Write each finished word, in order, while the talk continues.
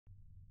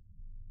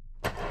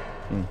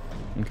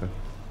Okay.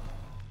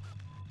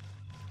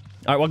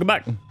 All right, welcome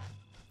back.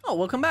 Oh,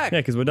 welcome back. Yeah,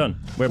 because we're done.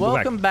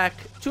 Welcome back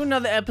to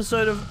another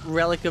episode of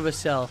Relic of a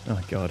Cell. Oh,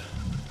 God.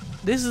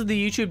 This is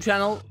the YouTube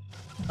channel,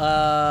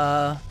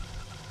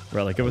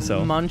 Relic of a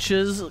Cell.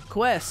 Munch's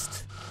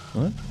Quest.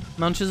 What?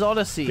 Munch's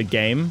Oddysee. The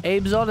game?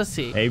 Abe's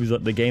Oddysee.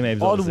 The game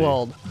Abe's Oddysee.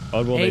 Oddworld.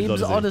 Oddworld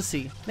Abe's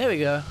Oddysee. There we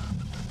go.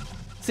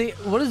 See,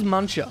 what is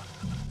Muncher?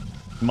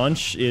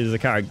 Munch is a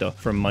character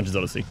from Munch's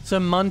Oddysee. So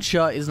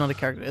Muncher is not a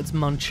character, it's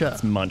Muncher.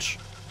 It's Munch.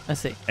 I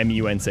see.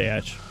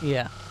 M-U-N-C-H.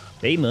 Yeah.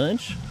 Hey,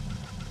 Munch.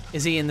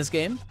 Is he in this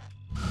game?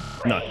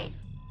 No.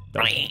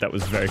 That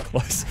was very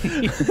close.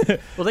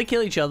 Will they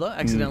kill each other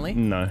accidentally?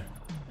 No.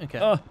 Okay.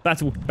 Oh,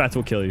 bats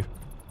will kill you.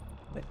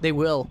 They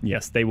will.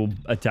 Yes, they will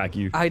attack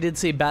you. I did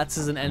see bats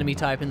as an enemy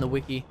type in the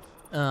wiki,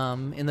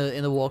 in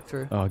the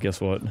walkthrough. Oh,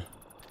 guess what? Will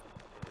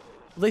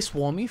they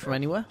swarm you from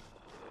anywhere?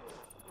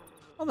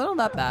 Oh, they're not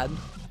that bad.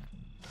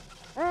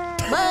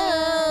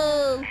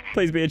 Whoa!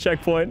 Please be a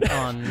checkpoint.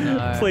 Oh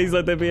no. Please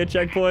let there be a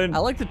checkpoint. I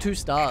like the 2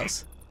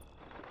 stars.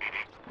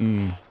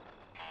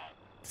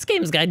 This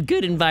game's got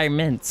good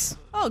environments.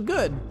 Oh,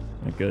 good.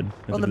 Oh, good.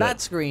 On the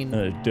bat screen.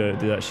 Do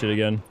that shit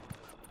again.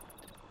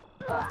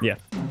 Yeah.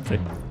 See?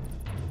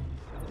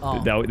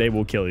 Oh. They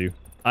will kill you.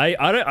 I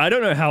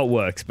don't know how it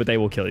works, but they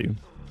will kill you.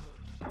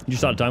 Did you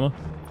start a timer?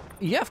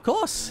 Yeah, of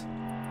course.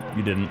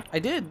 You didn't. I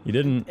did. You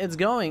didn't. It's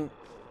going.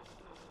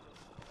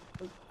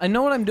 I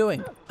know what I'm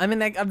doing. I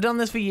mean, I've done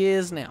this for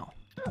years now.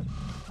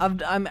 I'm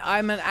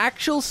an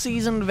actual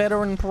seasoned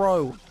veteran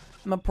pro.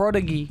 I'm a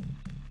prodigy.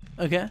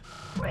 Okay.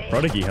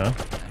 Prodigy, huh?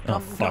 Oh,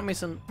 Got fuck. me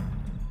some.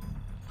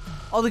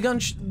 Oh, the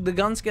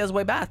gun scares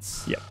away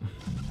bats. Yeah.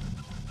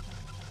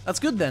 That's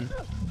good then.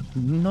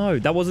 No,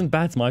 that wasn't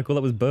bats, Michael.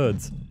 That was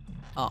birds.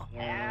 Oh.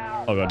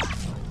 Oh, God.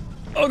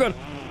 Oh, God.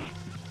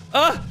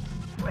 Ah!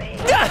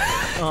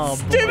 Oh,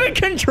 Stupid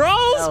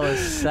controls! that was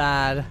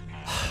sad.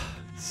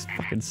 These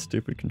fucking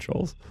stupid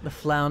controls. The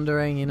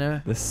floundering, you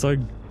know. They're so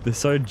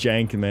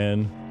jank,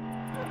 man.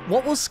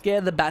 What will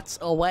scare the bats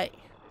away?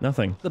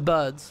 Nothing. The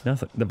birds.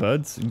 Nothing. The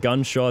birds,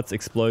 gunshots,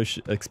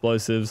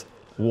 explosives,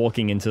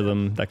 walking into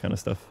them, that kind of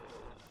stuff.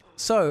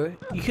 So,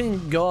 you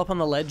can go up on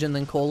the ledge and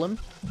then call him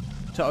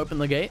to open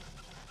the gate?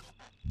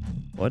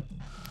 What?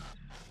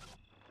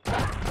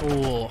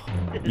 Oh.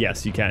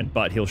 Yes, you can,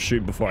 but he'll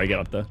shoot before I get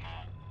up there.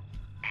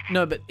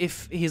 No, but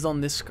if he's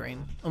on this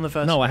screen, on the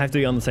first No, I have to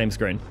be on the same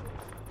screen.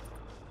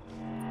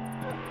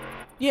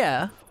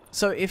 Yeah.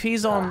 So if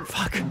he's on...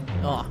 Fuck.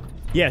 Oh.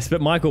 Yes,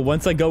 but Michael,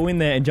 once I go in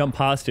there and jump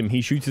past him,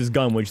 he shoots his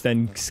gun, which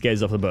then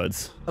scares off the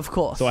birds. Of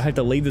course. So I have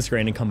to leave the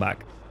screen and come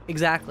back.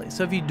 Exactly.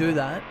 So if you do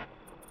that,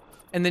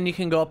 and then you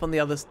can go up on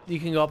the other... You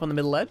can go up on the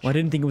middle edge. Well, I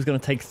didn't think it was going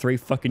to take 3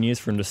 fucking years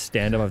for him to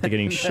stand up after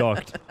getting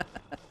shocked.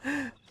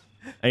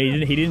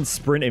 And he didn't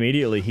sprint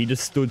immediately, he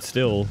just stood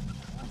still.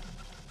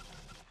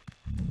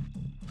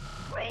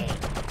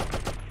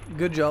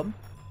 Good job.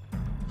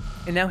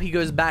 And now he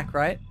goes back,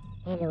 right?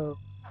 Hello.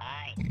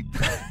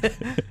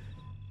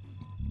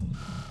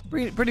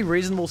 Pretty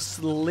reasonable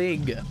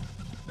slig.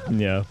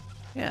 Yeah.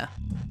 Yeah.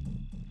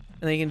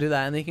 And then you can do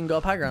that, and then you can go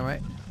up high ground,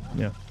 right?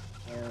 Yeah.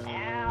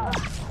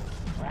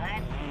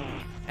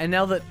 And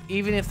now that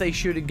even if they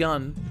shoot a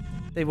gun,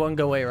 they won't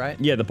go away, right?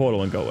 Yeah, the portal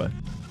won't go away.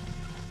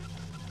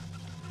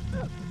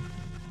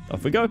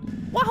 Off we go.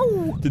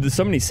 Wow! Dude, there's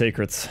so many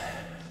secrets.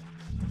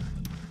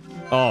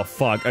 Oh,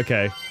 fuck,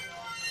 okay.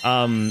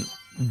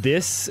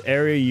 This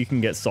area you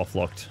can get soft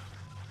locked.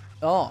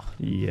 Oh.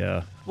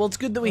 Yeah. Well, it's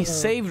good that we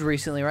saved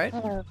recently, right?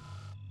 Hello.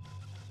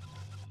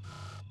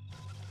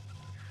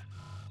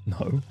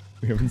 No,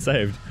 we haven't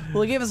saved.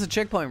 Well, it gave us a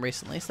checkpoint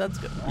recently, so that's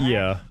good.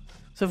 Yeah.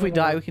 So if we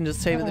die, we can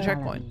just save at the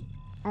checkpoint.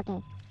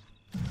 Okay.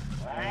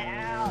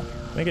 Can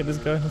I get this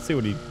guy? Let's see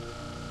what he...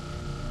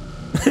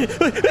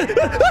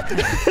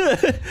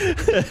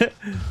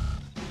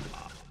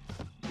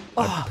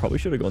 I probably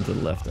should have gone to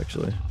the left,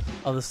 actually.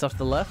 Oh, the stuff to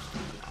the left?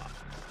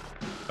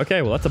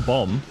 Okay, well, that's a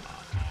bomb.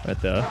 Right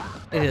there.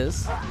 It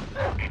is.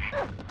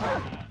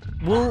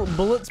 Will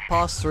bullets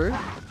pass through?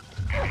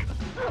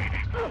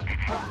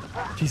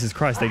 Jesus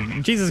Christ,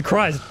 Jesus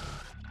Christ!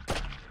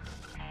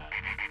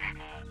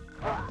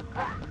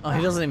 Oh,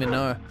 he doesn't even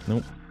know.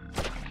 Nope.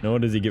 Nor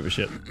does he give a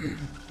shit.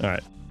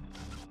 Alright.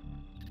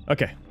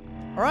 Okay.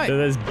 Alright. So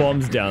there's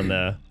bombs down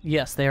there.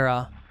 Yes, there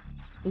are.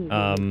 I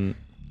don't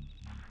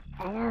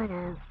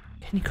know.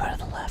 Can you go to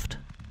the left?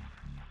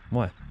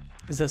 Why?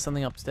 Is there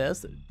something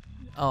upstairs?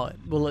 Oh,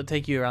 will it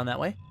take you around that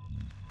way?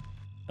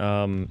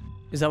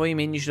 Is that what you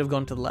mean? You should have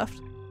gone to the left?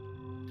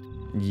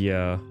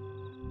 Yeah.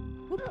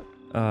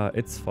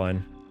 It's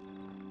fine.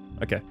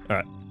 Okay,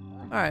 alright.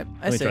 Alright,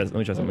 I Let me see. try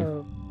something.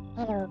 Hello.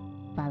 Hello.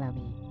 Follow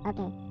me.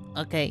 Okay.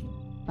 Okay.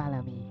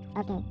 Follow me.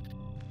 Okay.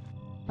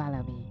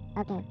 Follow me.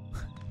 Okay.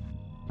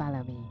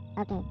 Follow me.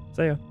 Okay.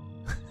 See ya.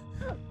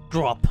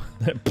 Drop.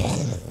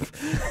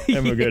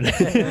 And we're good.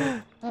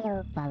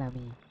 Hello. Follow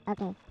me.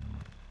 Okay.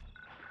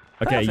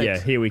 Okay, yeah,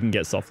 Perfect. here we can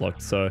get soft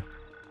locked, so...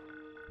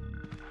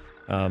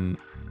 Follow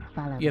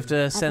You have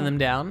to send them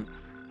down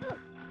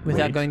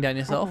without Wait. going down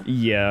yourself.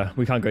 Yeah,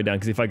 we can't go down,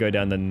 because if I go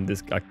down, then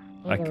this...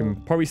 I can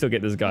probably still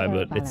get this guy,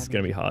 but it's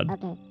gonna be hard.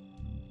 Okay.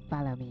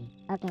 Follow me.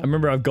 Okay. I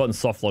remember I've gotten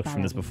soft locked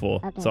from this before,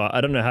 so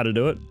I don't know how to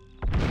do it.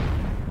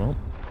 Well,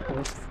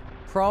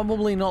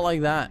 Probably not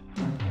like that.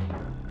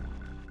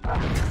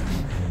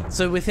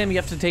 So with him, you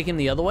have to take him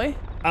the other way?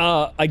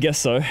 I guess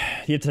so. You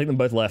have to take them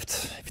both left.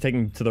 If you take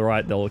them to the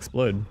right, they'll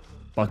explode.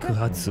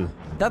 Bakuhatsu.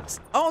 That's...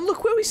 Oh,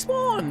 look where we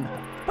spawn!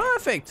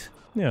 Perfect!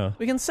 Yeah.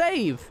 We can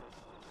save.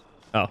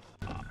 Oh.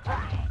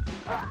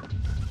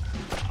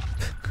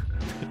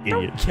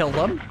 Don't Idiot. kill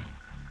them.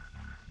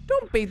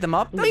 Don't beat them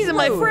up. These are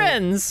my rude.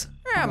 friends.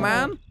 Yeah,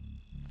 man.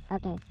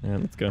 Okay. Yeah,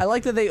 let's go. I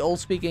like that they all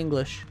speak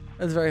English.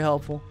 That's very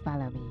helpful.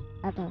 Follow me.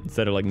 Okay.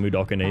 Instead of like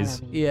Mudokanese.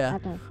 Follow me. Yeah.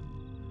 Okay.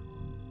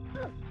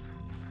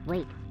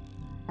 Wait.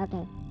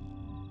 Okay.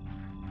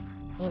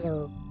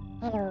 Hello.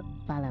 Hello.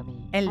 Follow me.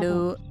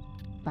 Hello. Okay.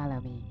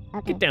 Follow me.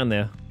 Okay. Get down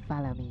there.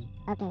 Follow me.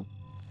 Okay.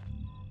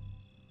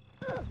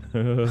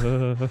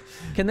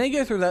 Can they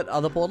go through that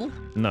other portal?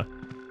 No.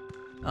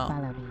 Oh.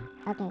 Follow me.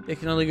 Okay. They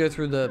can only go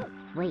through the...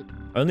 Wait.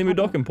 Only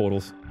Mudokan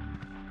portals.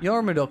 You're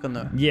a Mudokan,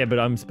 though. Yeah, but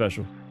I'm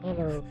special.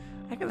 Hello.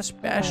 I got a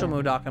special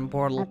Mudokan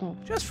portal. Okay.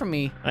 Just for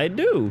me. I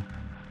do.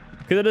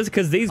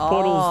 Because these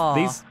portals,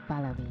 Ah.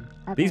 Follow me.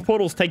 Okay. these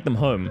portals take them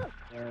home.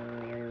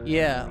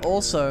 Yeah,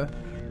 also,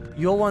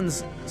 your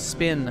ones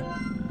spin.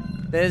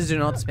 Theirs do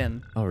not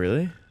spin. Oh,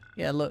 really?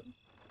 Yeah, look.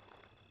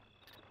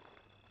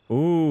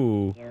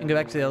 Ooh. And go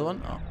back to the other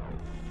one.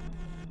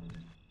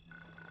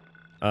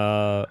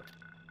 Oh,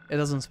 it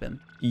doesn't spin.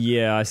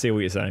 Yeah, I see what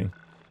you're saying.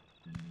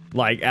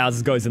 Like,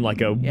 ours goes in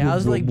like a... Yeah,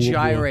 ours like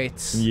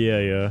gyrates. Yeah,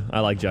 yeah. I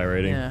like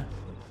gyrating. Yeah.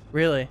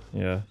 Really?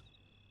 Yeah.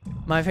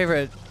 My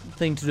favorite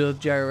thing to do with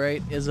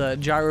gyrate is a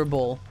gyro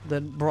ball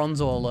that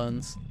Bronzor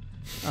learns.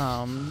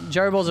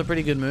 Gyro ball's a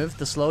pretty good move.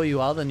 The slower you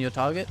are than your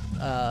target,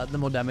 the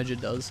more damage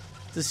it does.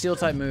 It's a steel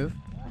type move.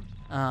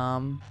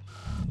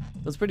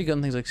 That's pretty good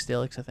on things like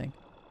Steelix, I think.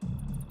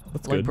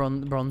 That's Like good.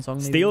 Bronzong.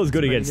 maybe. Steel is It's good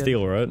pretty against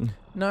steel, right?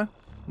 No,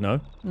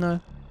 No? no,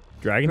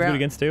 Dragon's Gra- good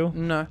against steel?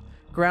 no.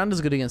 Ground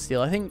is good against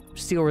steel. I think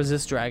steel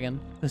resists dragon.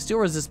 But steel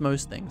resists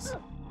most things.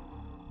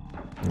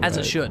 As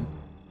it Right. should.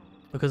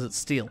 Because it's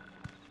steel.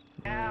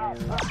 I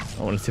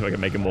want to see if I can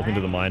make him walk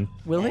into the mine.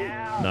 Will he?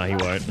 No, he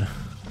won't.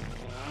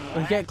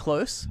 Will he get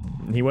close?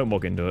 He won't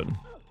walk into it.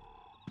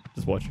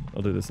 Just watch.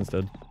 I'll do this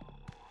instead.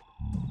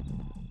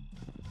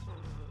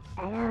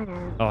 Oh, I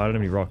don't have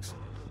any rocks.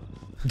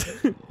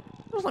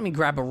 Just let me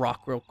grab a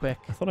rock real quick.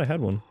 I thought I had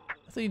one.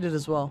 I thought you did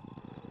as well.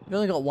 You've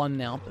only got one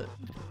now, but...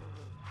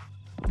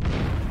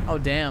 Oh,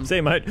 damn. See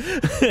you, mate.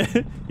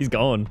 He's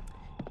gone.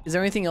 Is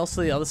there anything else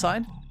to the other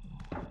side?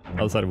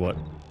 Other side of what?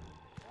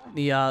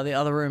 The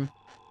other room.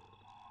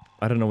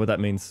 I don't know what that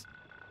means.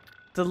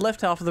 To the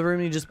left half of the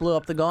room you just blew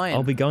up the guy in.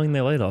 I'll be going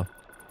there later.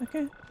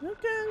 Okay.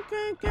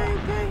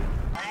 Okay.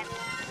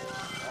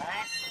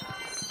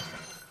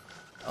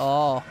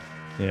 Oh.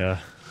 Yeah.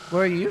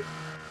 Where are you?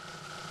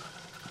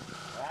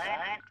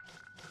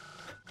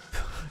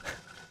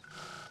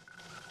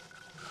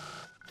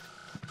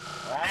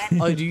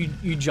 Oh, do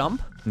you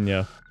jump?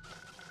 Yeah.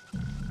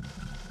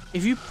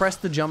 If you press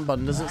the jump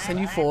button, does it send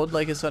you forward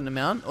like a certain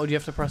amount? Or do you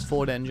have to press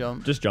forward and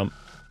jump? Just jump.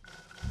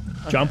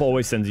 Jump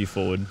always sends you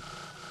forward.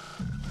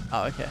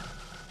 Oh, okay.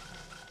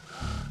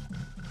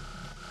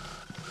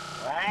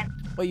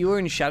 Wait, you were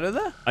in shadow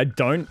there? I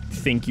don't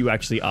think you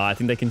actually are. I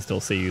think they can still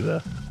see you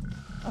there.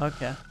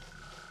 Okay.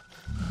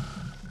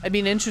 It'd be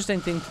an interesting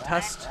thing to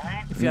test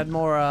if you had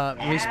more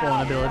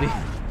respawn ability.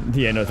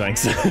 Yeah, no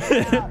thanks.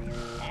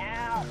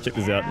 Check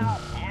this out.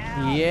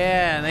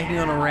 Yeah, and they can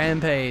go on a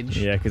rampage.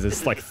 Yeah, because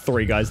it's like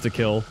 3 guys to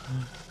kill.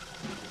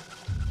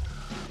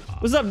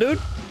 What's up, dude?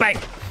 Bang!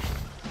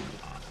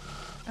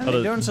 And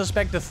they don't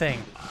suspect a thing.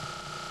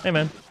 Hey,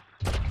 man.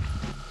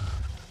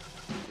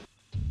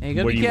 And you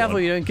gotta What be do you careful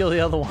want? you don't kill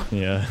the other one.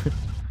 Yeah.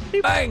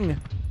 Bang!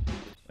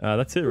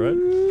 That's it,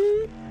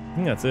 right? I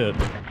think that's it.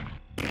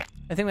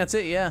 I think that's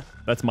it, yeah.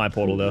 That's my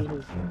portal,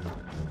 though.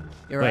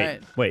 You're Wait,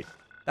 right. wait.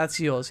 That's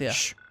yours, yeah.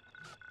 Shh.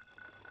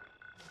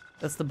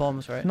 That's the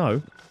bombs, right?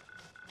 No.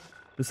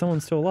 There's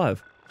someone still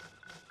alive.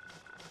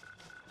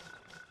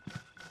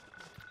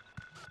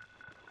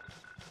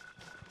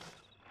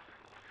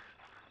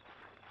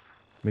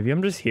 Maybe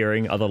I'm just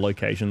hearing other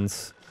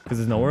locations because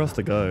there's nowhere else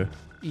to go.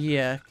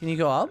 Yeah. Can you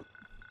go up?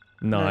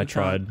 No, No, I you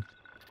tried.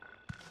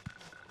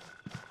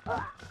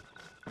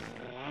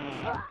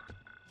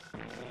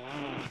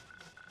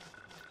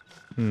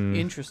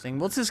 Interesting.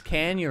 What's this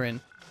can you're in?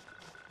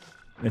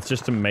 It's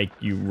just to make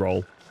you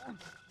roll.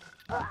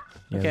 Yeah,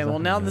 Okay, there's well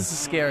nothing now here. this is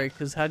scary,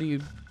 because how do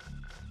you...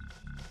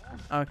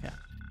 Okay.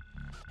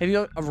 Have you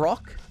got a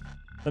rock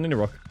Don't need a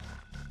rock.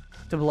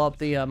 to blow up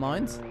the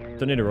mines?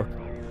 Don't need a rock.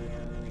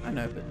 I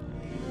know, but...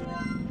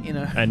 You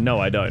know. And no,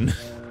 I don't.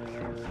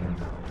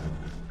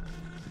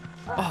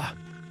 Ah.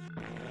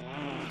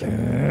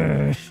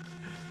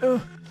 All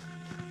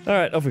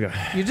right, off we go.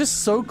 You're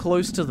just so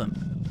close to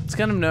them. It's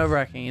kind of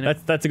nerve-wracking, you know?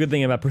 That's a good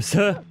thing about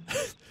precision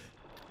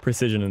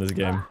in this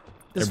game.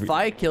 Does every-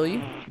 fire kill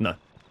you? No,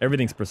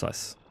 everything's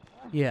precise.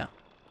 Yeah.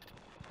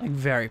 Like,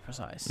 very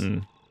precise. Give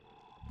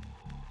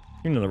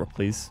me another rock,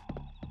 please.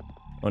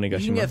 You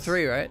can get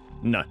 3, right?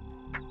 No.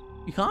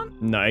 You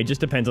can't? No, it just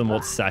depends on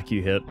what sack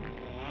you hit.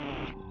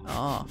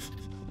 Oh,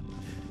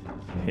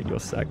 Hit your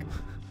sack.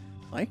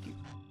 thank you.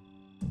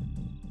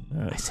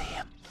 Alright. I see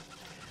him.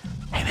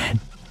 Hey man,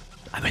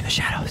 I'm in the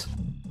shadows.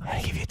 I'm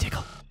gonna give you a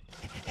tickle.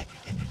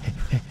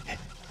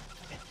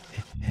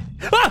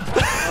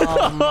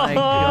 Oh my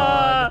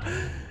god.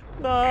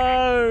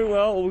 No!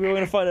 Well, we're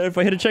gonna find out if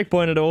I hit a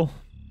checkpoint at all.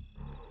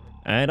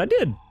 And I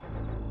did.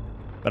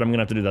 But I'm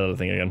gonna have to do that other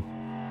thing again.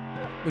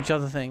 Which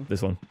other thing?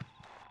 This one.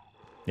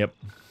 Yep.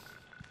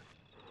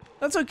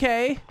 That's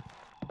okay.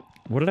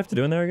 What did I have to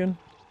do in there again?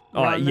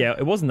 Oh, Run. yeah,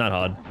 it wasn't that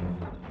hard.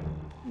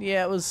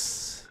 Yeah, it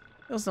was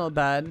not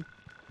bad. Do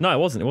No, it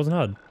wasn't. It wasn't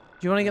hard.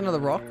 you want to get another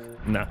rock?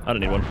 Nah, I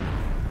don't need one.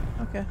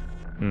 Okay.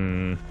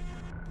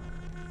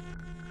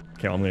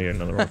 Okay, well, I'm gonna get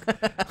another rock.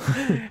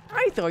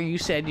 I thought you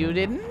said you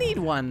didn't need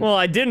one. Well,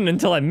 I didn't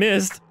until I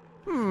missed.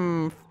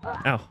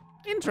 Ow.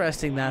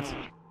 Interesting that.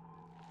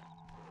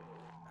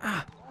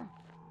 Ah.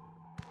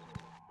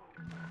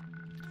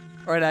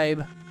 Alright,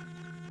 Abe.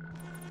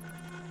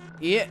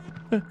 Yeah.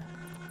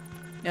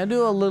 Now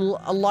do a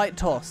light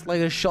toss,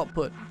 like a shot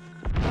put.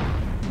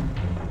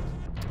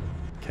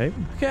 Okay.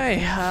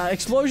 Okay,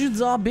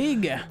 explosions are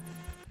big.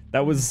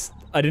 That was...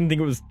 I didn't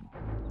think it was...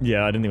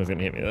 Yeah, I didn't think it was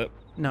gonna hit me.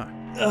 No.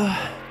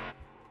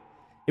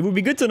 It would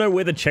be good to know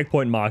where the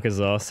checkpoint markers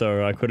are,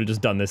 so I could have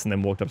just done this and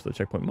then walked up to the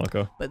checkpoint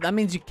marker. But that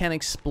means you can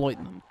exploit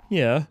them.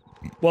 Yeah.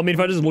 Well, I mean, if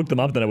I just looked them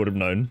up, then I would have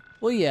known.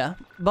 Well, yeah,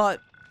 but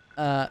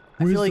I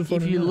Where's feel the like fun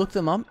if in you that? look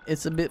them up,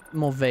 it's a bit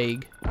more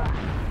vague.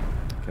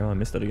 Okay, well, I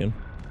missed that again.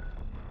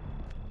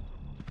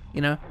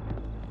 You know?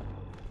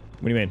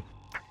 What do you mean?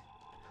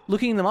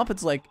 Looking them up,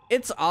 it's like,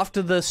 it's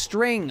after the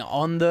string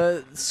on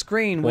the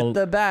screen Well, with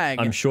the bag.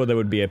 I'm sure there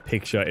would be a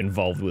picture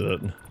involved with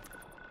it.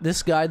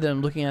 This guide that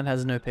I'm looking at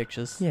has no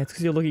pictures. Yeah, it's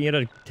because you're looking at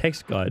a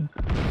text guide.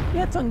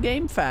 Yeah, it's on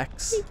Game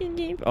Facts.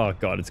 Oh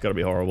god, it's gotta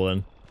be horrible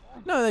then.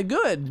 No, they're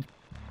good.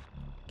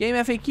 Game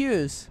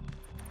FAQs.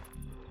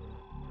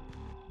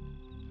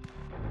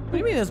 What do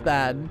you mean it's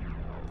bad?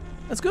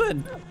 That's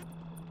good.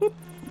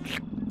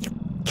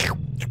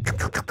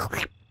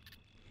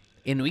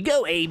 In we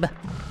go, Abe.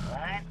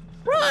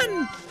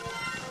 Run!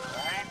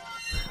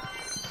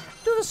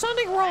 Do the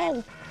Sonic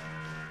roll.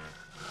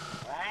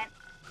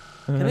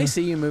 Can they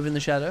see you move in the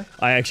shadow?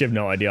 I actually have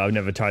no idea. I've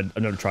never tried it.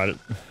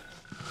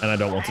 And I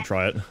don't want to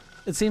try it.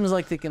 It seems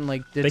like they can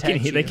like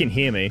detect you. They can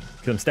hear me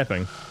because I'm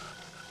stepping.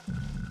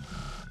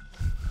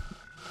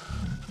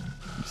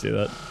 You see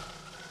that?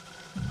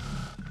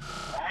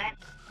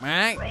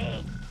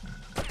 Right.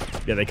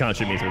 Yeah, they can't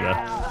shoot me through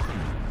that.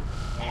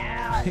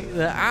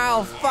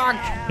 Ow, fuck!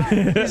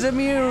 He's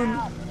immune.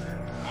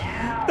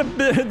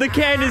 The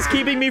can is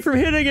keeping me from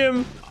hitting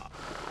him.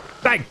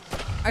 Bang!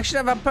 I should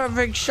have a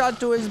perfect shot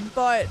to his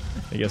butt.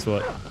 Hey, guess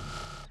what?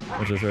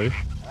 Watch this, ready?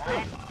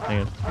 Hang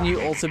on. Can you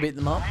also beat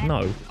them up?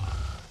 No.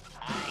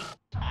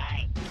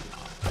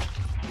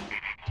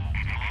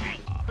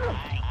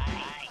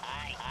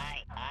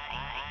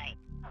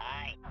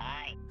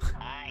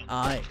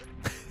 Aye.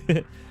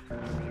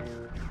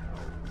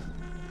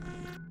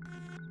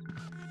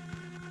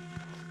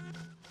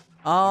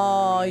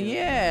 Oh,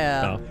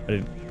 yeah. Oh, I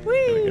didn't. Whee!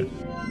 There we go.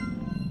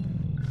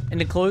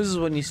 And it closes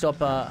when you stop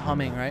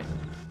humming, right?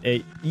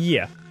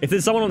 Yeah. If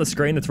there's someone on the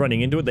screen that's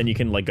running into it, then you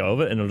can let go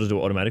of it and it'll just do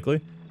it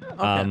automatically.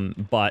 Okay.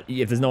 But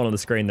if there's no one on the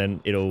screen,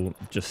 then it'll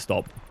just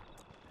stop.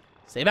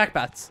 Stay back,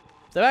 Bats.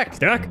 Stay back.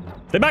 Stay back!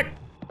 Stay back!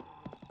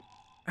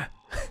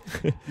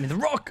 Give me the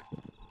rock.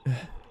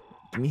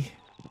 Give me.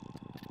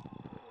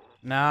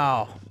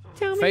 Now,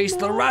 face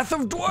the wrath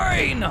of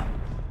Dwayne.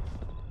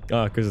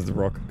 Ah, because it's a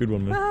rock. Good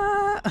one, man.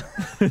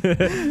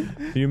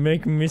 You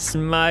make me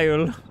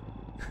smile.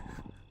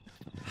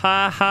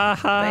 Ha ha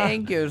ha.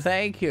 Thank you,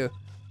 thank you.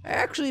 I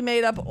actually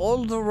made up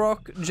all the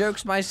rock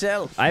jokes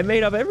myself. I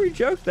made up every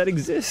joke that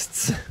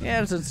exists.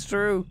 Yes, it's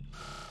true.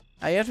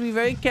 I have to be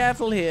very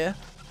careful here.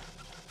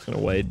 Just gonna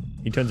wait.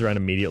 He turns around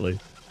immediately.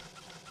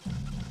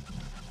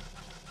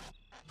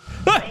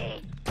 Ah!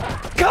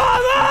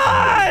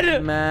 Come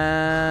on!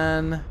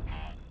 Man.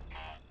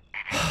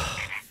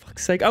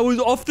 Fuck's sake, I was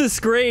off the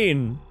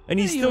screen! And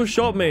he still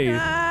shot me.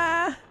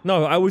 Ah.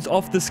 No, I was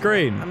off the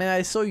screen. I mean,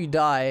 I saw you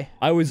die.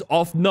 I was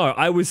off. No,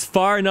 I was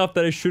far enough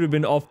that I should have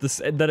been off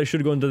that I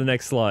should have gone to the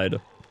next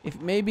slide. If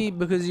maybe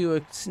because you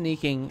were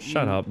sneaking.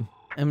 Shut up.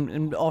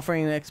 And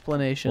offering an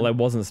explanation. Well, I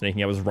wasn't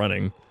sneaking. I was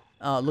running.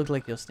 Oh, it looked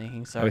like you're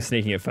sneaking. I Sorry. was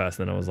sneaking it first,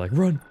 and then I was like,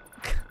 run.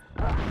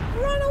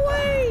 Run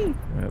away!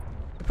 Yep.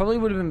 It probably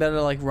would have been better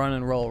to like run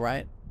and roll,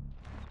 right?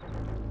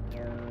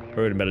 Probably would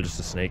have been better just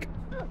to sneak.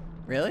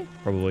 Really?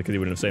 Probably, because he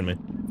wouldn't have seen me.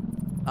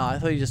 Oh, I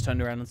thought you just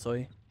turned around and saw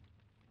you.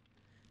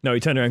 No, he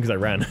turned around because I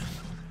ran.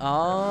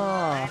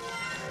 Oh.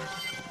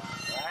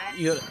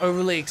 You're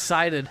overly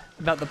excited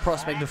about the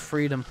prospect of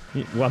freedom.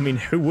 Well, I mean,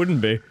 who wouldn't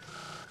be?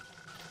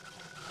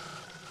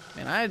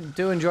 And I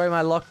do enjoy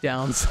my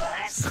lockdowns.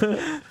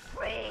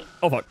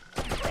 Oh, fuck.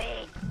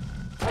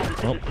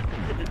 Well,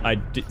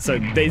 so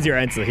there's your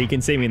answer. He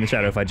can see me in the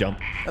shadow if I jump.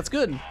 That's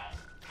good.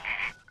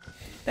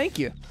 Thank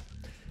you.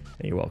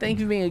 You're welcome. Thank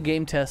you for being a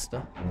game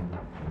tester.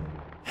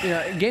 You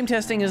know, game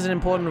testing is an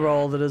important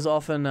role that is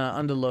often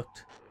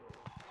underlooked.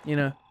 You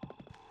know?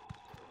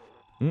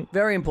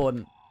 Very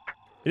important.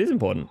 It is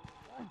important.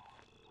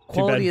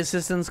 Quality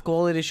assistance,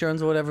 quality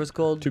assurance, or whatever it's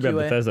called. Too bad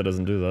QA. Bethesda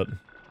doesn't do that.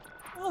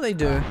 Oh, they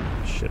do.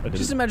 Shit, I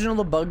Just didn't. imagine all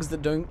the bugs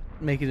that don't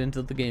make it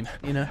into the game,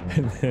 you know?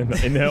 and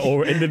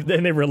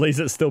they release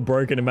it still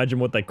broken. Imagine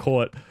what they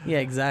caught. Yeah,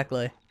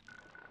 exactly.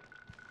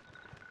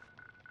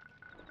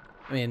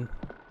 I mean,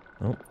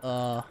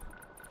 Oh.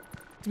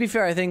 to be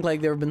fair, I think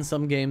like there have been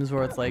some games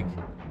where it's like,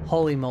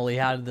 holy moly,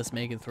 how did this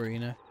make it through, you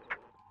know?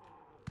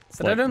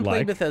 But I don't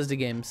play Bethesda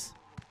games.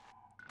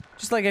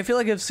 Just like, I feel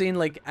like I've seen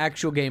like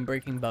actual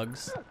game-breaking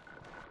bugs.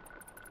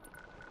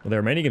 Well, there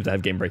are many games that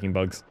have game-breaking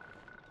bugs.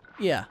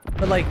 Yeah,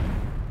 but like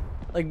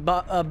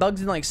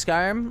bugs in like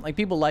Skyrim, like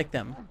people like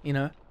them, you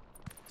know?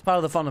 It's part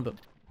of the fun of it.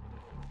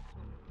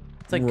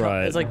 It's like,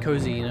 Right. it's like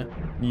cozy, you know?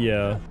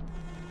 Yeah.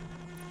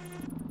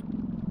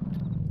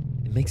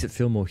 It makes it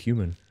feel more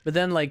human. But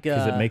then like,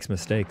 Because it makes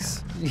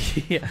mistakes.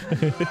 yeah.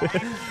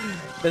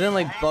 But then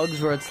like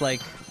bugs where it's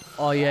like,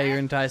 oh yeah, your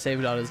entire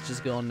save data is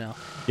just gone now.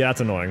 Yeah,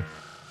 that's annoying.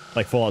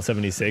 Like Fallout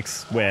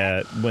 76,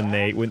 where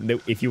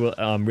if you were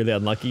really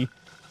unlucky, you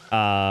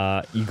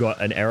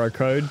got an error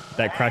code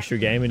that crashed your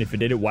game, and if it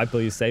did, it wiped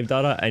all your save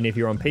data, and if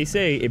you're on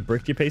PC, it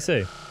bricked your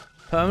PC.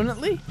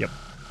 Permanently? Yep.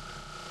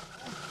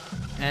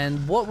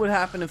 And what would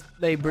happen if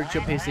they bricked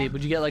your PC?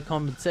 Would you get like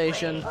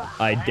compensation?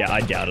 I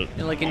doubt it.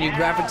 And like a new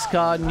graphics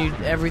card, new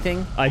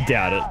everything? I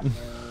doubt it.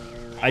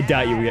 I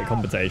doubt you would get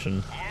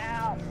compensation.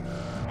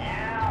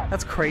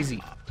 That's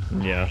crazy.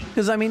 Yeah.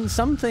 Because I mean,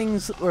 some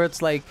things where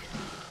it's like,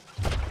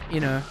 you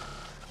know,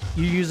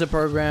 you use a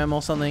program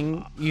or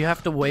something, you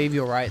have to waive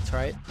your rights,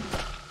 right?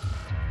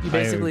 You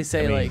basically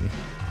say like,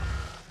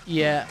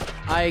 yeah,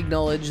 I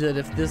acknowledge that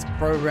if this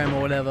program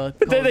or whatever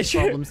causes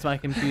problems to my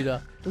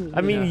computer.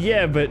 I mean,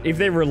 yeah, but if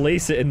they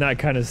release it in that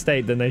kind of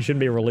state, then they shouldn't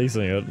be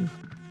releasing it.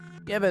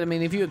 Yeah, but I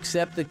mean, if you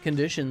accept the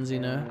conditions, you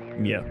know,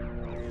 Yeah.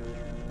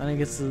 I think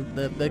it's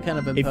the kind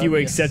of If you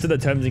accepted the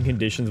terms and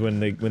conditions when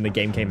the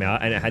game came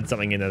out, and it had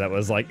something in there that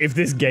was like, if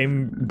this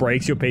game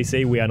breaks your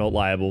PC, we are not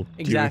liable.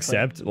 Do you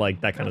accept?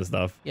 Like, that kind of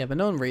stuff. Yeah, but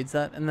no one reads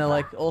that, and they're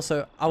like,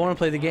 also, I want to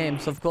play the game,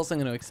 so of course I'm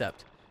going to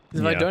accept.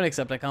 Because if I don't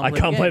accept, I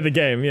can't play the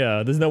game.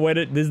 Yeah, there's no way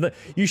to...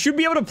 you should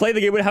be able to play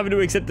the game without having to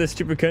accept the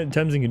stupid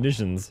terms and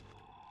conditions.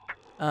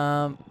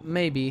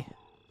 Maybe.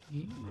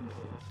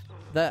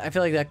 I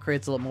feel like that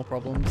creates a lot more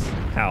problems.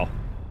 How?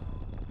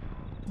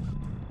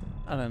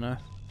 I don't know.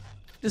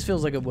 Just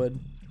feels like it would.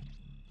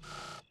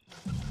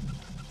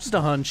 Just a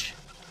hunch.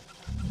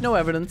 No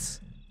evidence.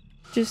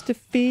 Just a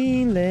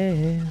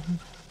feeling.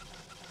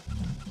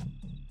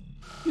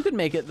 You could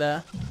make it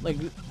there, like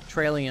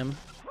trailing him.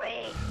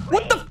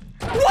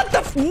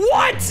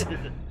 What?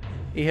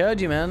 He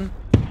heard you, man.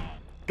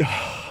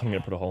 I'm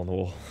gonna put a hole in the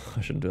wall.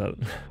 I shouldn't do that.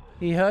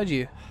 He heard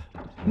you.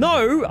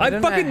 No, I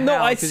don't know fucking no.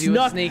 how, I 'cause you were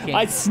snuck. sneaking.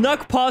 I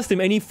snuck past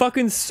him, and he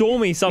fucking saw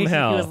me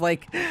somehow. He was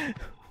like,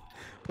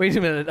 wait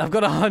a minute, I've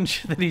got a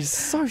hunch that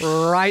he's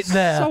right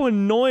there. So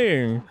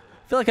annoying.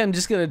 I feel like I'm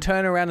just gonna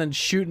turn around and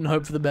shoot and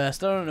hope for the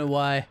best. I don't know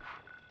why.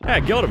 Yeah,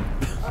 got him.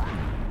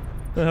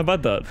 How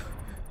about that?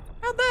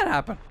 How'd that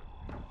happen?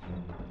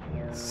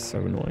 So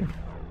annoying.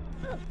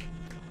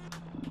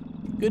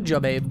 Good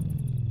job, Abe.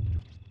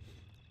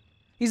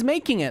 He's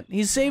making it.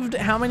 He's saved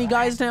how many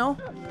guys now?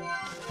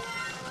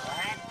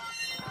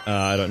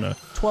 I don't know.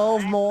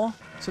 12 more.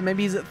 So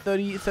maybe he's at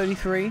 30,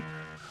 33.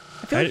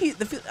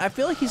 I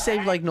feel like he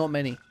saved like not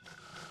many.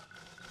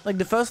 Like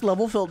the first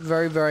level felt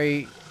very,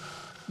 very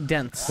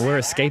dense. We're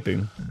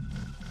escaping.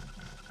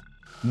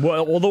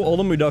 Well, all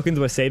the Mudokons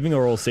we're saving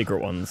are all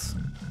secret ones.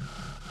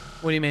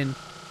 What do you mean?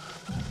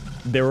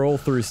 They're all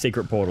through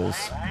secret portals.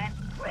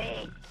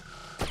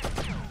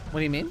 What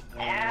do you mean?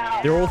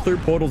 They're all through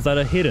portals that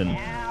are hidden.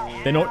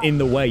 They're not in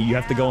the way. You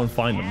have to go and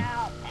find them.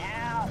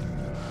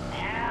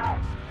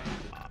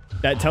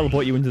 That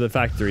teleport you into the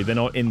factory. They're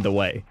not in the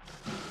way.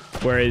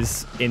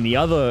 Whereas in the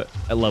other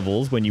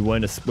levels, when you were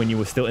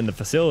still in the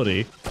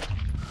facility,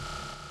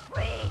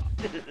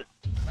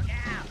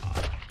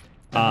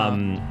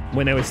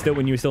 when you were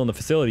still in the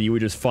facility, you were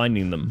just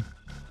finding them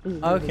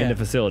Okay. in the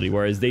facility.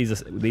 Whereas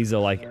these are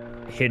like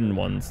hidden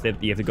ones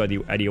that you have to go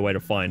out of your way to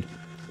find.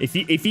 If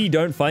you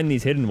don't find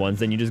these hidden ones,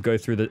 then you just go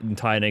through the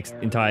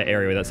entire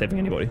area without saving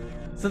anybody.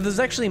 So there's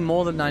actually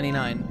more than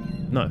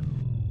 99. No.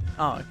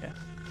 Oh, okay.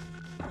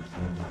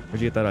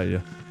 Where'd you get that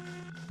idea?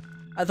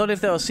 I thought if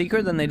they were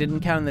secret, then they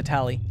didn't count in the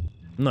tally.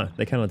 No,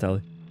 they cannot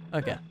tally.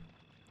 Okay.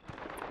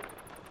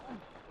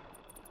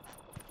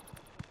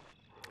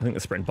 I think the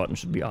sprint button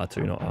should be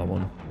R2, not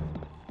R1.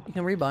 You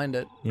can rebind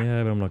it.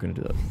 Yeah, but I'm not going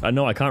to do that.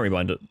 No, I can't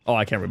rebind it. Oh,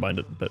 I can rebind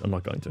it, but I'm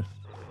not going to.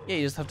 Yeah,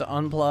 you just have to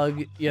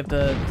unplug. You have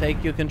to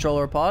take your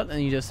controller apart,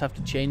 and you just have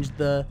to change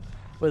where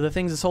the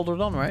things are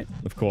soldered on, right?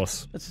 Of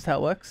course. That's just how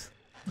it works.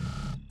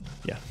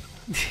 Yeah.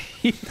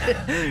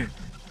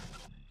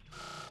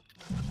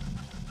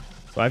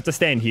 So I have to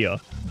stand here.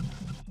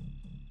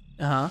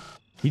 Uh-huh.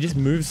 He just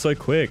moves so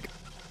quick.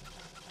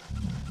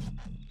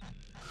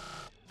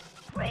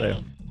 There.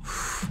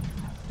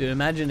 Dude,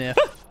 imagine if.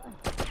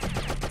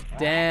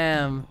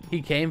 Damn,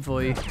 he came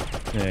for you.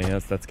 Yeah,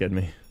 that scared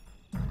me.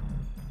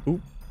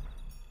 Ooh.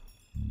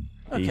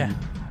 Okay.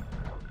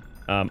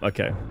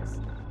 Okay.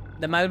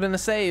 That might have been a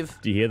save.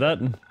 Do you hear that?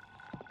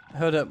 I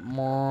heard it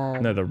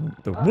more. No,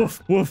 the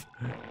woof woof.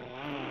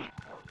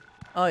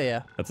 Oh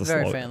yeah. That's a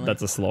very slog. friendly.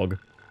 That's a slog.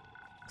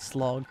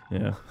 Slog.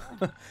 Yeah.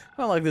 I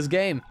don't like this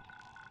game.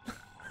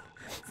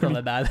 It's not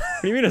that bad.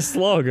 What do you mean a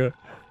slog?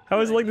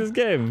 How is it like this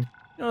game? You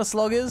know what a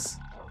slog is?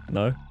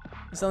 No.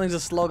 If something's a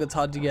slog, it's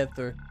hard to get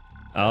through.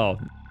 Oh.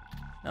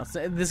 No,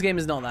 this game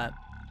is not that.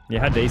 Yeah,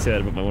 how dare you say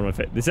that about one of my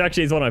favorite. This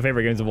actually is one of my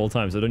favorite games of all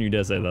time, so don't you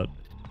dare say that.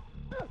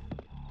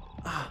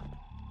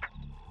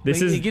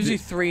 It gives you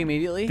 3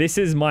 immediately? This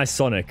is my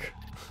Sonic.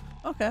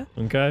 Okay.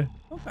 Okay?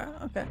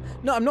 Okay.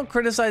 No, I'm not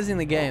criticizing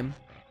the game.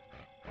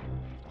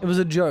 It was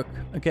a joke,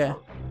 okay?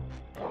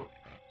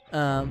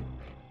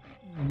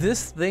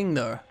 This thing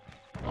though.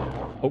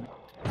 Oh.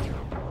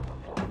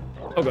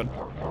 Oh god.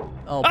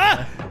 Oh,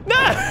 Ah! boy. No!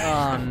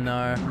 Oh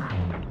no.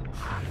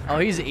 Oh,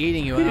 he's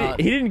eating you out.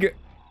 He didn't get.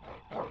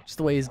 Just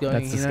the way he's going.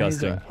 That's you know,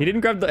 disgusting. He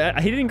didn't grab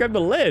the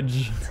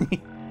ledge. You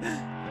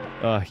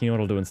know what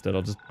I'll do instead?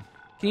 I'll just.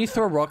 Can you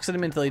throw rocks at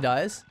him until he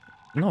dies?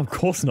 No, of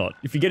course not.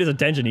 If you get his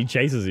attention, he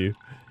chases you.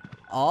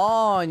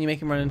 Oh, and you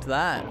make him run into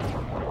that.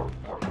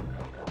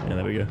 Yeah,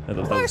 there we go.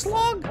 Nice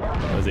log!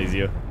 That was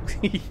easier.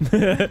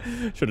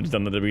 Should have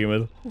done that to begin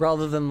with.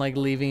 Rather than like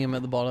leaving him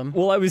at the bottom.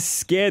 Well, I was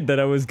scared that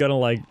I was gonna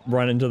like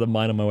run into the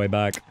mine on my way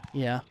back.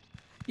 Yeah.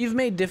 You've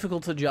made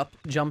difficult to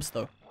jumps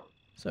though.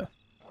 So,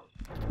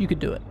 you could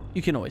do it.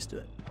 You can always do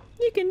it.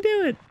 You can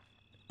do it.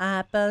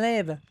 I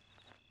believe it.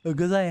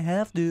 Because I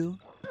have to.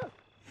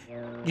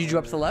 Did you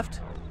drop to the left?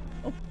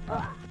 Oh.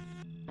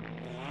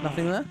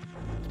 Nothing there?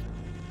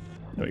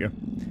 There we go.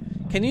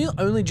 Can you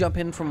only jump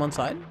in from one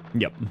side?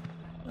 Yep.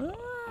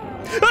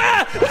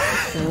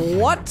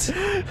 What?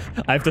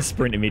 I have to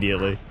sprint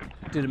immediately.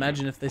 Dude,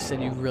 imagine if they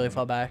send you really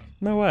far back.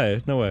 No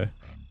way. No way.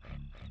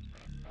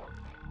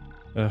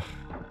 Ugh.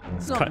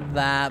 It's not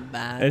that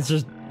bad. It's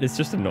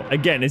just annoying.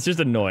 Again, it's just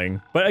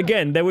annoying. But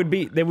again, there would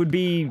be,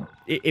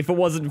 if it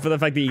wasn't for the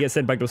fact that you get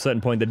sent back to a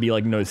certain point, there'd be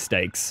like no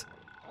stakes.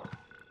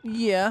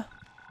 Yeah.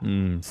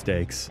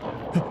 Stakes.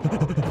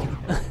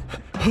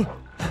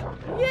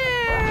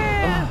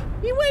 Yeah!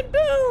 He went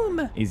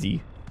boom!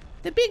 Easy.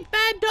 The big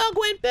bad dog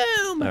went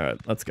boom! Alright,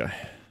 let's go.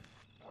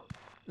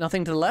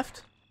 Nothing to the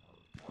left?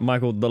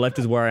 Michael, the left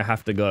is where I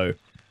have to go.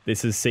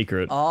 This is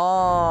secret.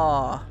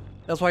 Oh,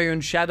 that's why you're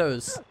in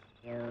shadows.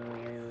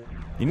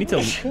 You need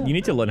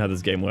to learn how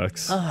this game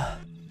works.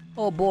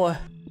 Oh boy.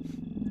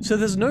 So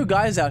there's no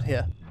guys out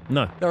here.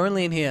 No, They're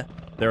only in here.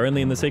 they're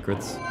only in the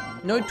secrets.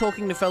 No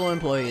talking to fellow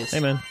employees. Hey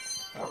man.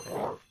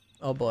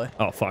 Oh boy.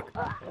 Oh fuck.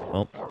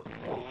 Well.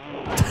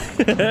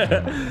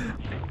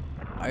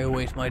 I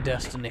await my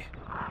destiny.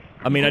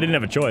 I mean, I didn't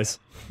have a choice.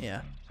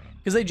 Yeah.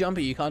 Because they jump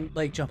at you, you can't,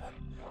 like, jump.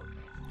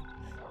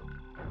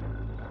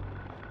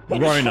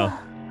 Rona.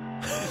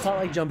 You can't,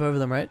 like, jump over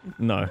them, right?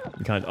 No,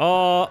 you can't.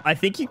 Oh, I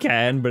think you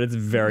can, but it's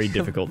very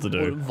difficult to Or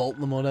do. vault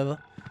them or whatever.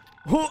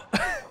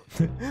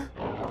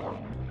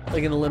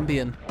 Like an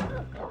Olympian.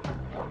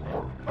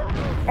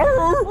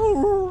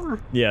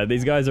 Yeah,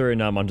 these guys are in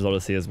Monsters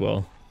Odyssey as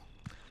well.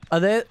 Are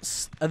there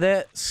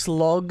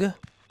slog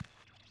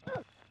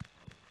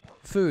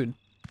food?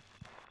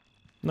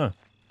 No,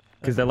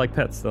 because they're like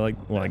pets. They're like,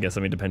 well, I guess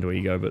I mean depend where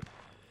you go, but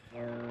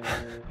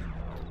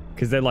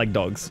because they're like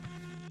dogs.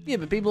 Yeah,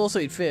 but people also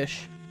eat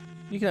fish.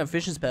 You can have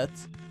fish as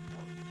pets.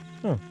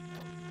 Oh,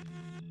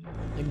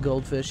 Like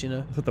goldfish, you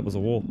know. I thought that was a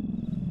wall.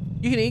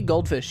 You can eat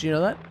goldfish, you know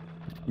that?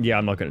 Yeah,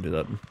 I'm not gonna do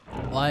that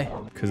Why?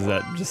 because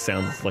that just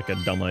sounds like a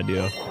dumb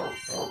idea.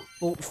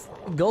 Well,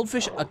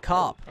 goldfish are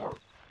carp.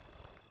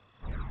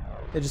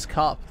 They're just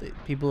carp that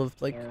people have,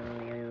 like,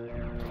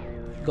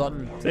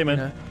 gotten. See you, man.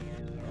 You know?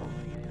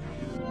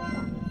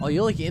 Oh,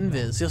 you're like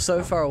invis. You're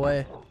so far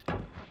away.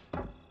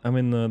 I'm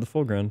in the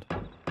foreground.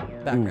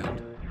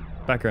 Background.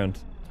 Background.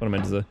 That's what I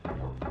meant to say.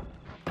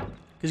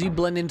 Because you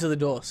blend into the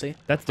door, see?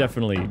 That's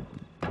definitely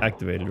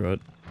activated, right?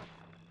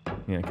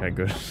 Yeah. Okay.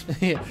 Good.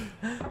 Yeah.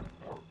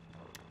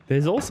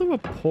 There's also a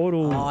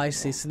portal. Oh, I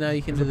see. So now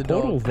you can do the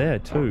Portal door. there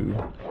too.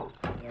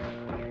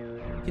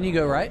 Can you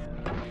go right?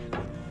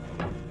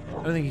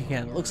 I don't think you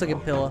can. It looks like a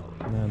pillar.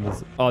 No,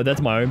 oh, that's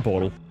my own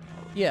portal.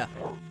 Yeah.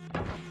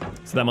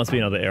 So that must be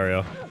another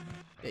area.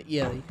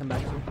 Yeah, that you come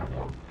back to.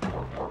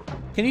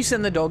 Can you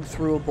send the dog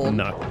through a portal?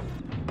 No.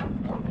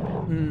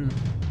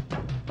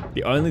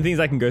 The only things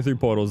I can go through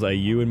portals are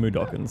you and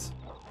Mudokins.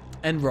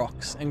 And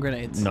rocks and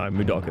grenades. No,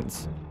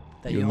 Mudokins.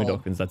 That You you and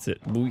hold. Mudokins, that's it.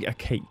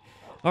 Okay.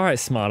 Alright,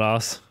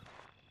 smartass.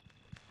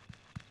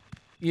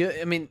 Yeah,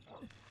 I mean,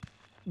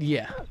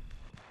 yeah.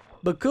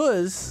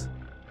 Because,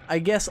 I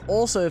guess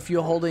also if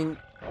you're holding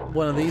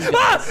one of these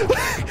guys,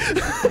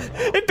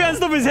 It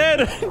bounced off his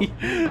head!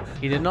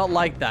 he did not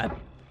like that.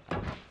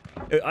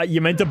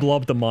 You meant to blow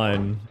up the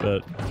mine,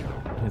 but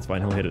it's fine,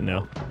 he'll hit it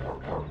now.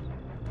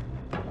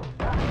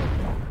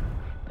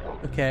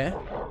 Okay.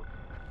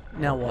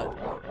 Now what?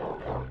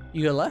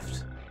 You go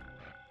left?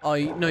 Oh,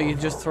 no, you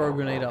just throw a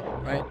grenade up,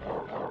 right?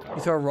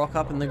 You throw a rock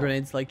up and the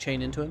grenades like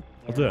chain into him.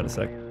 I'll do that in a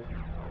sec.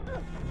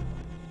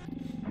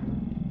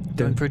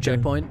 Going for a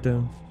checkpoint.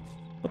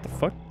 What the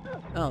fuck?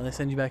 Oh, they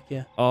send you back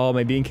here. Oh,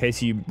 maybe in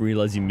case you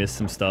realize you missed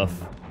some stuff.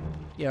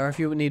 Yeah, or if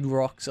you would need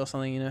rocks or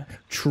something, you know.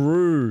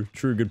 True.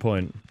 Good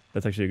point.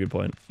 That's actually a good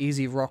point.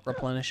 Easy rock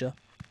replenisher.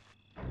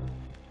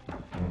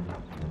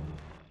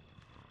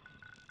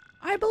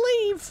 I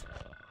believe.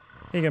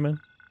 Here you go, man.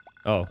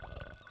 Oh.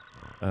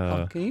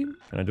 Oh, can you?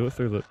 Can I do it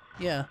through the...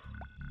 Yeah.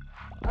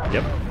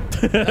 Yep.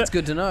 That's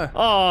good to know.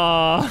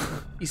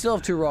 Oh. You still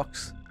have 2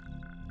 rocks.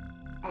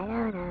 I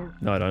don't know.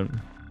 No, I don't.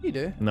 You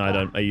do. No, I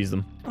don't. I use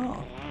them.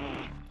 Oh.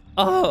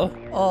 Oh,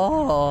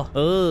 Oh.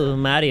 oh,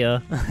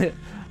 Mario.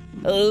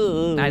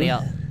 Oh,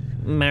 Mario.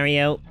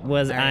 Mario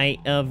was I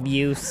of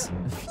use.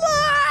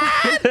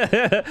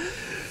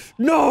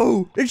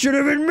 No! It should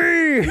have been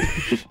me!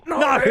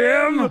 Not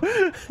him!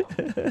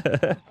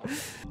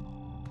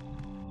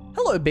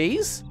 Hello,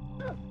 bees.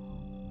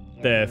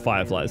 They're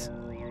fireflies.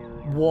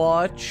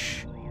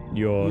 Watch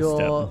Your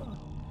step.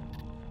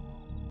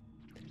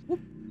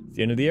 It's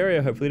the end of the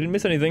area. Hopefully you didn't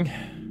miss anything.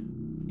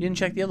 You didn't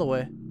check the other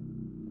way.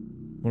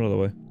 What other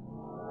way?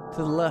 To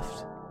the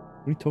left.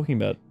 What are you talking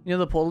about? You know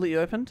the portal that you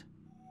opened?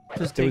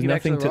 Just There take was you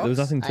back nothing to the there was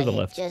rocks? nothing to the I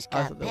left. just I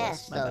got thought there was.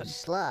 past My bad. those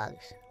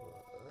slugs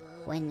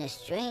when the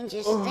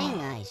strangest thing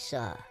I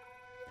saw.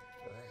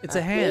 It's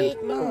a hand.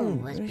 Big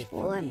moon was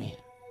before me.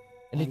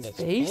 And its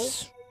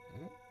face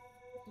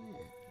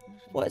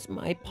was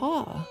my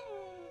paw.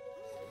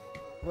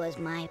 Was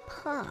my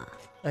paw.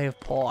 They have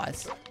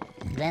paws.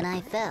 Then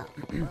I fell.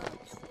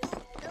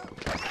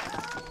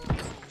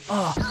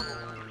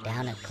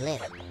 Down a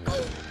cliff.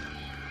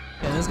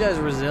 Yeah, this guy's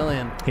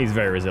resilient. He's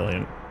very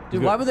resilient.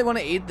 Dude, why would they want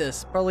to eat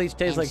this? Probably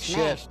tastes and like shit.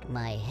 smashed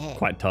my head.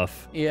 Quite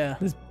tough. Yeah.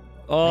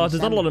 Oh, When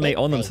there's not a lot of some meat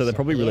on them, big so they're face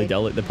probably really appeared.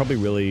 delicate. They're probably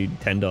really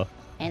tender.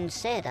 And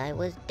said I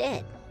was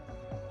dead.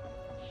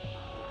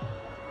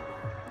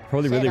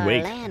 Probably Said really our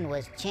weak. land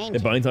was changing.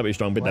 Their bones might be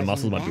strong, but their was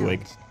muscles might be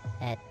weak. imbalanced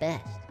At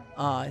best.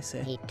 Ah, I see.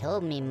 He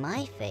told me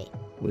my fate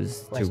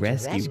Was was to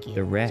rescue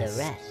the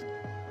rest.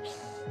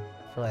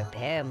 For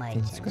paramites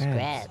and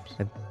scrabs have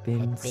had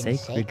been been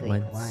sacred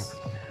once.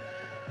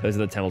 Those are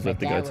the temples we have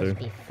But to go that was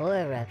to.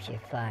 before Rupture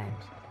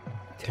Farms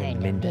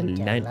Turn turned them them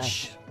into into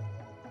lunch.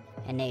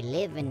 and they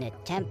live in the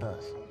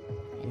temples,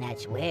 and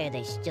that's where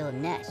they still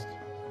nest.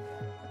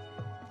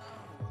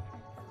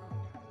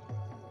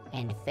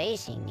 And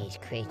facing these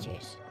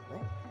creatures,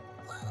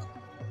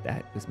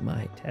 That was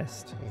my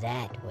test.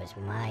 that was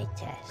my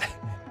test.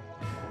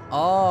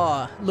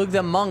 Oh, look,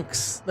 they're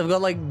monks. They've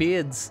got like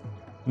beards.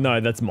 No,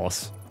 that's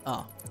moss.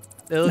 Oh.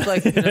 They look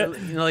like, you know,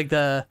 like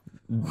the...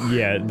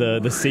 Yeah, the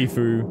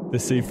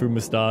Sifu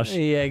mustache.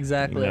 Yeah,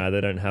 exactly. No,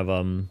 they don't have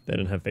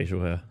facial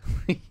hair.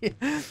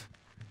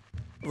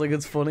 Like,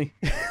 it's funny.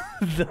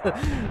 There's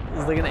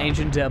like an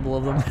ancient temple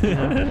of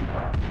them.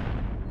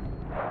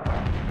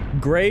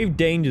 Grave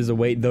dangers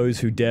await those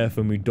who dare,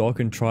 for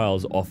darkened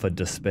trials offer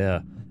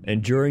despair.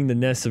 Enduring the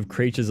nests of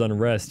creatures'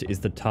 unrest is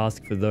the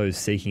task for those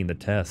seeking the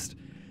test.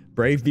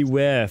 Brave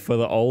beware, for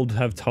the old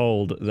have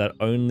told that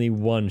only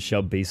one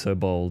shall be so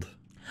bold.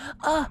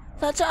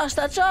 That's us,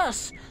 that's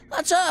us,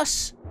 that's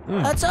us,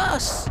 that's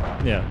us.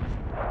 Yeah.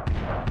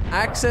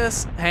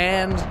 Access,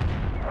 hand,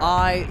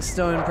 eye,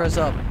 stone, press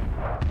up.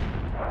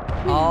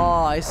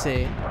 Oh, I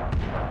see.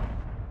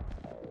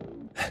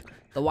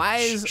 The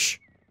wise... Shh.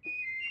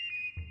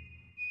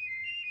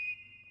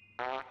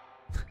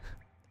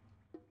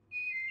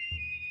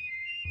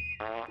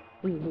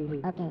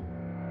 Okay.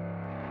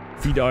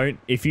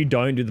 If you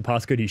don't do the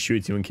passcode, he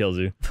shoots you and kills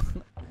you.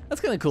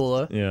 That's kind of cool,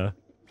 though. Yeah.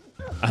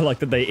 I like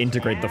that they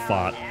integrate the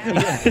fart.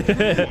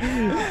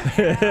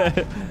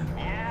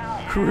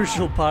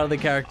 Crucial part of the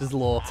character's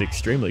lore. It's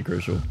extremely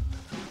crucial.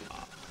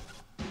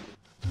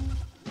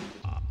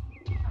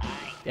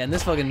 Yeah, and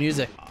this fucking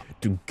music.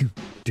 Dum, dum,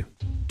 dum,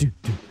 dum,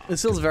 dum,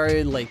 This feels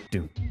very, like,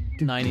 dum.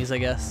 90s, I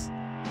guess.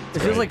 It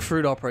feels like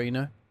fruit opera, you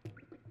know?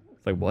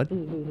 It's like what?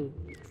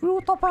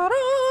 Fruit opera!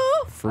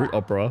 Fruit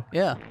opera?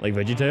 Yeah. Like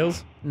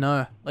VeggieTales?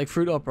 No, like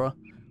fruit opera.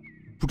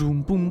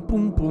 Boom, boom,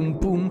 boom, boom,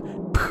 boom.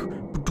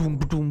 Boom,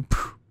 boom,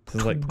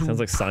 Sounds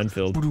like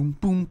Seinfeld. boom,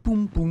 boom,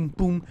 boom, boom,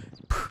 boom.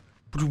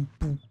 Boom,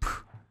 boom.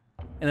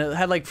 And it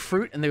had like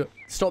fruit and they were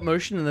stop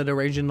motion and they'd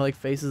arrange into like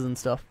faces and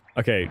stuff.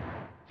 Okay,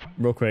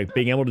 real quick.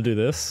 Being able to do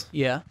this,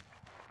 Yeah.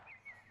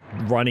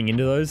 running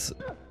into those,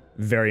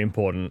 very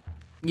important.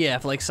 Yeah,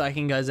 for like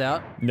psyching guys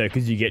out. No,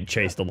 because you get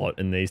chased a lot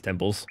in these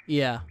temples.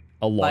 Yeah.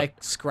 A lot. Like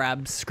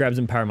scrabs. Scrabs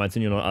and paramites,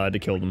 and you're not allowed to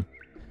kill them.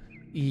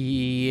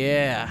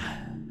 Yeah.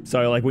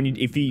 So like when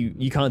if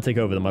you can't take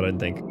over them, I don't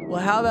think.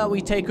 Well, how about we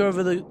take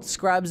over the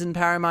scrabs and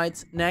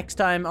paramites next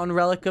time on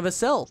Relic of a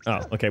Cell? Oh,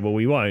 okay. Well,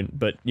 we won't.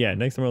 But yeah,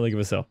 next time I'll give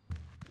a cell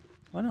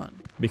Why not?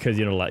 because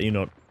you're not allowed. You're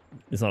not.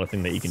 It's not a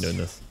thing that you can do in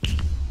this.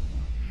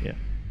 Yeah.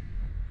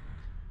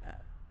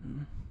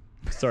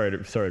 Sorry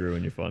to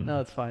ruin your fun.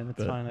 No, it's fine. It's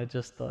But- fine. I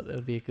just thought it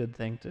would be a good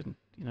thing to,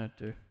 you know,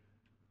 do. I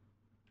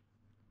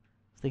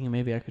was thinking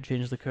maybe I could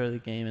change the code of the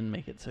game and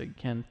make it so you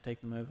can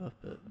take them over,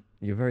 but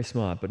You're very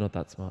smart, but not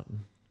that smart.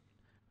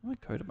 I'm a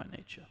coder by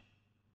nature.